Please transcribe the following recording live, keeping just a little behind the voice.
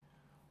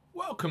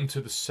Welcome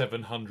to the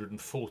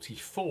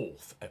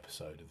 744th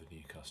episode of the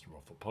New Customer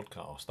Offer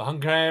podcast. The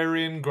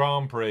Hungarian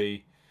Grand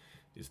Prix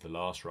is the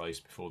last race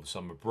before the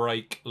summer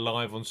break.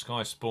 Live on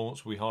Sky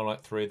Sports, we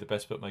highlight three of the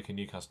best bookmaker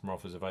new customer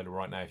offers available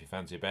right now. If you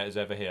fancy a bet, as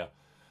ever here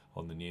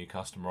on the New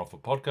Customer Offer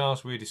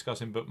podcast, we're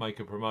discussing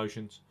bookmaker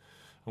promotions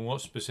and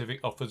what specific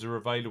offers are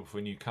available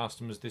for new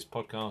customers. This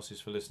podcast is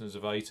for listeners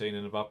of 18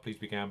 and above. Please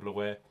be gamble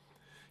aware.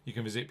 You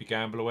can visit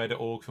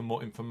begambleaware.org for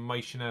more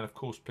information, and of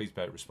course, please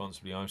bet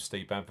responsibly. I'm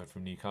Steve Bamford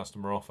from New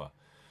Customer Offer.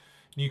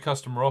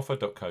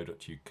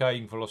 newcustomeroffer.co.uk. You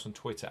can follow us on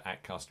Twitter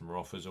at Customer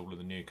Offers. All of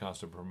the new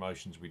customer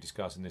promotions we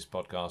discuss in this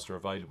podcast are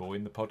available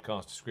in the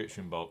podcast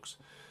description box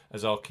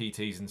as our key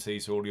T's and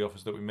C's for all the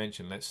offers that we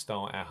mentioned. Let's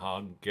start our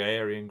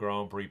Hungarian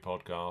Grand Prix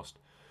podcast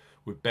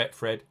with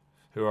Betfred,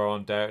 who are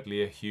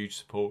undoubtedly a huge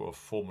supporter of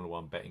Formula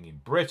One betting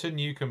in Britain.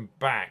 You can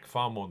back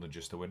far more than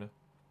just a winner.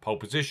 Pole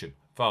position,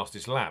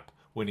 fastest lap,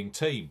 winning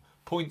team,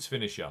 points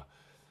finisher.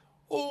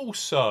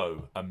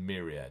 Also, a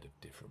myriad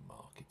of different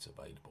markets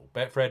available.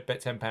 Betfred,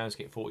 bet £10,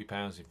 get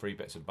 £40 in free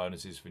bets and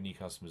bonuses for new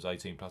customers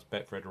 18 plus.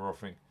 Betfred are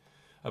offering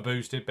a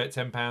boosted bet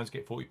 £10,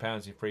 get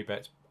 £40 in free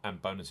bets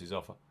and bonuses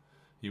offer.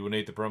 You will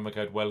need the promo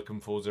code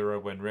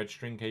WELCOME40 when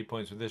registering. Key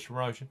points for this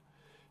promotion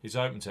is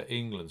open to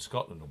England,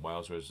 Scotland and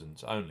Wales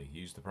residents only.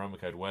 Use the promo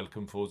code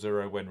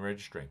WELCOME40 when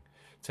registering.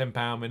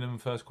 £10 minimum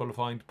first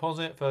qualifying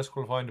deposit. First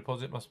qualifying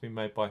deposit must be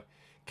made by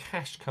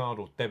cash card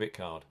or debit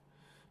card.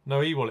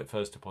 No e-wallet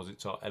first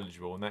deposits are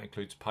eligible, and that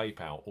includes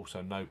PayPal.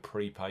 Also, no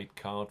prepaid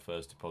card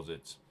first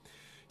deposits.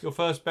 Your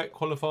first bet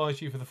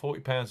qualifies you for the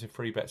 £40 in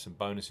free bets and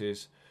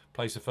bonuses.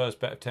 Place a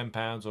first bet of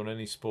 £10 on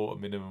any sport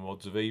at minimum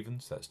odds of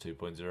evens, that's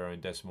 2.0 in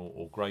decimal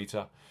or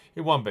greater,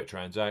 in one bet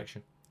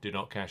transaction. Do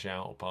not cash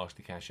out or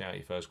partially cash out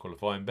your first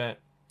qualifying bet.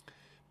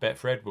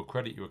 Betfred will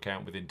credit your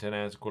account within 10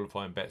 hours of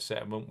qualifying bet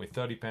settlement with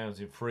 £30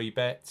 in free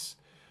bets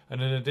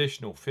and an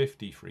additional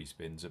 50 free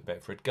spins at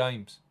Betfred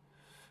Games.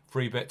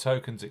 Free bet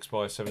tokens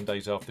expire 7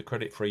 days after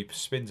credit. Free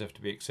spins have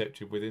to be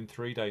accepted within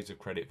 3 days of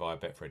credit via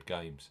Betfred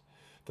Games.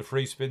 The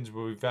free spins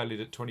will be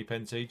valued at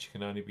 20p each.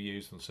 Can only be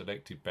used on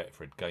selected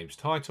Betfred Games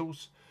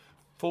titles.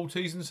 Full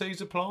T's and C's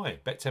apply.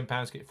 Bet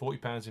 £10, get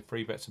 £40 in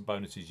free bets and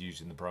bonuses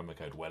using the promo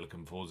code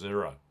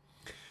WELCOME40.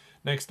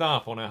 Next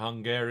up on our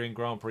Hungarian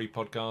Grand Prix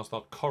podcast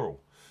are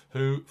Coral,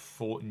 who,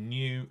 for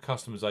new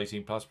customers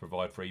 18 plus,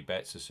 provide free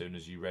bets as soon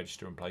as you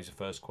register and place a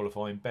first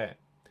qualifying bet.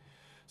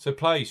 So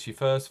place your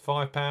first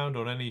 £5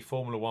 on any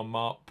Formula One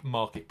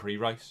market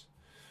pre-race,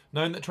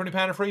 knowing that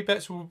 £20 of free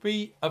bets will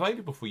be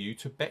available for you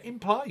to bet in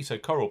play. So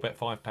Coral, bet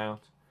 £5.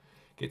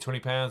 Get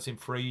 £20 in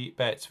free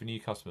bets for new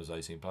customers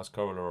 18 plus.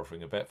 Coral are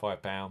offering a bet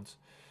 £5.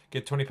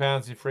 Get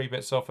 £20 in free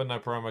bets offer. No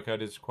promo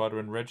code is required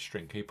when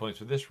registering. Key points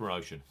for this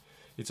promotion: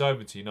 it's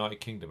open to United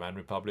Kingdom and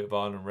Republic of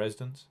Ireland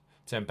residents.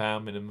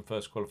 £10 minimum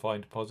first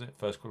qualifying deposit.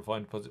 First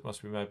qualifying deposit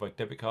must be made by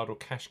debit card or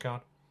cash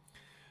card.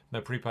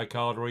 No prepaid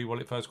card or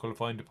e-wallet first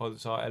qualifying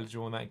deposits are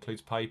eligible, and that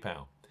includes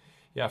PayPal.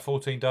 You have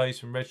 14 days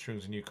from registering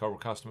as a new Coral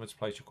customer to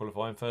place your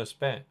qualifying first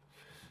bet.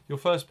 Your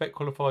first bet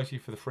qualifies you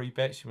for the free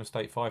bets. You must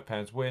stake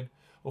 £5 win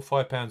or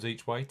 £5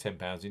 each way,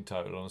 £10 in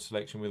total on a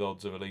selection with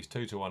odds of at least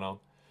 2 to 1 on.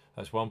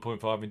 That's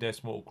 1.5 in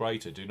decimal or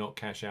greater. Do not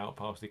cash out or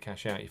partially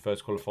cash out your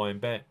first qualifying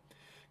bet.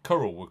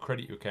 Coral will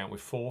credit your account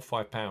with 4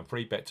 £5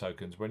 free bet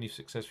tokens when you've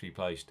successfully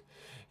placed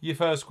your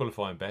first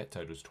qualifying bet.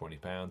 Totals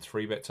 £20.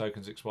 Free bet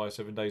tokens expire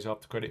 7 days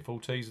after credit. Full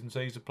T's and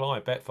C's apply.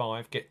 Bet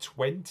 5, get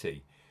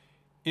 20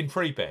 in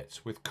free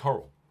bets with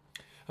Coral.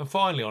 And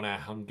finally, on our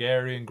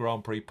Hungarian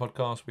Grand Prix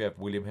podcast, we have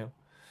William Hill.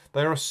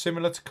 They are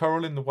similar to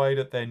Coral in the way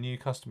that their new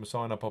customer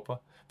sign-up offer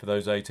for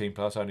those 18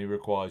 plus only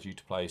requires you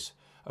to place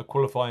a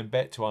qualifying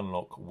bet to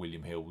unlock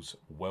William Hill's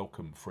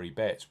welcome free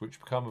bets, which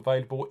become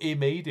available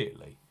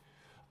immediately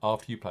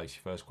after you place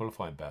your first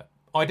qualifying bet.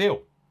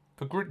 Ideal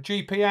for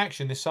GP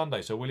action this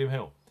Sunday. So William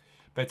Hill,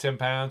 bet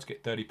 £10,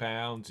 get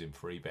 £30 in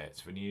free bets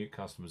for new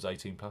customers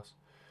 18 plus.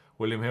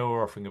 William Hill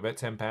are offering a bet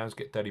 £10,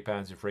 get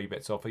 £30 in free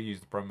bets offer.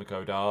 Use the promo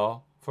code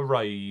R for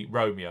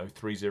Romeo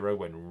 30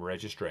 when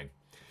registering.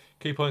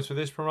 Key points for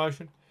this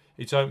promotion: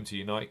 it's open to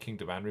United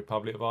Kingdom and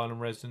Republic of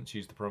Ireland residents.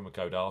 Use the promo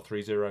code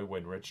R30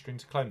 when registering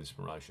to claim this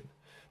promotion.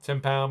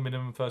 £10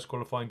 minimum first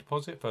qualifying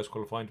deposit. First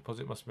qualifying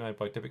deposit must be made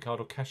by debit card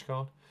or cash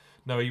card.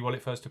 No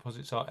e-wallet first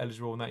deposits are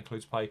eligible, and that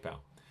includes PayPal.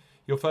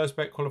 Your first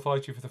bet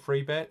qualifies you for the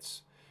free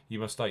bets. You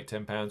must stake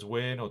 £10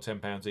 win or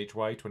 £10 each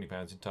way,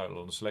 £20 in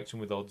total on a selection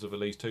with odds of at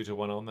least 2 to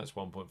 1 on. That's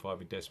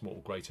 1.5 in decimal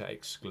or greater.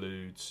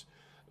 Excludes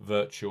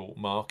virtual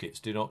markets.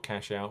 Do not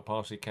cash out,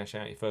 partially cash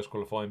out your first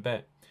qualifying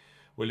bet.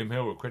 William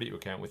Hill will credit your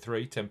account with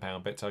 3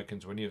 £10 bet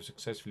tokens when you have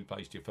successfully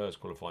placed your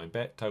first qualifying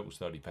bet. Totals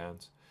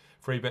 £30.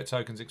 Free bet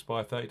tokens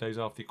expire 30 days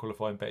after your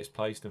qualifying bet is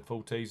placed, and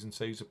full T's and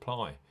C's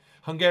apply.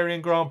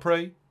 Hungarian Grand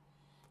Prix,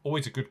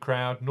 always a good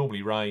crowd,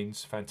 normally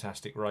rains,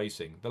 fantastic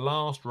racing. The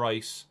last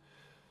race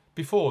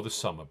before the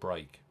summer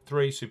break.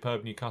 3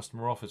 superb new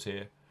customer offers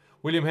here.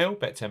 William Hill,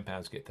 bet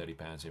 £10, get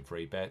 £30 in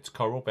free bets.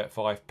 Coral, bet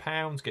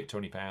 £5, get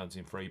 £20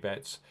 in free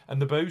bets.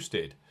 And the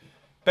boosted,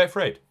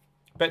 Betfred,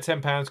 bet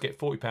 £10, get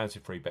 £40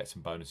 in free bets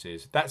and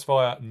bonuses. That's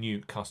via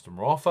new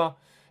customer offer.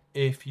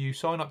 If you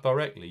sign up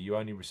directly, you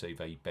only receive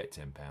a bet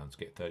 £10,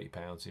 get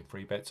 £30 in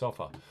free bets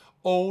offer.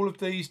 All of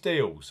these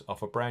deals are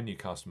for brand new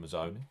customers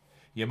only.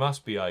 You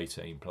must be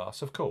 18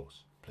 plus, of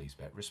course. Please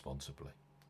bet responsibly.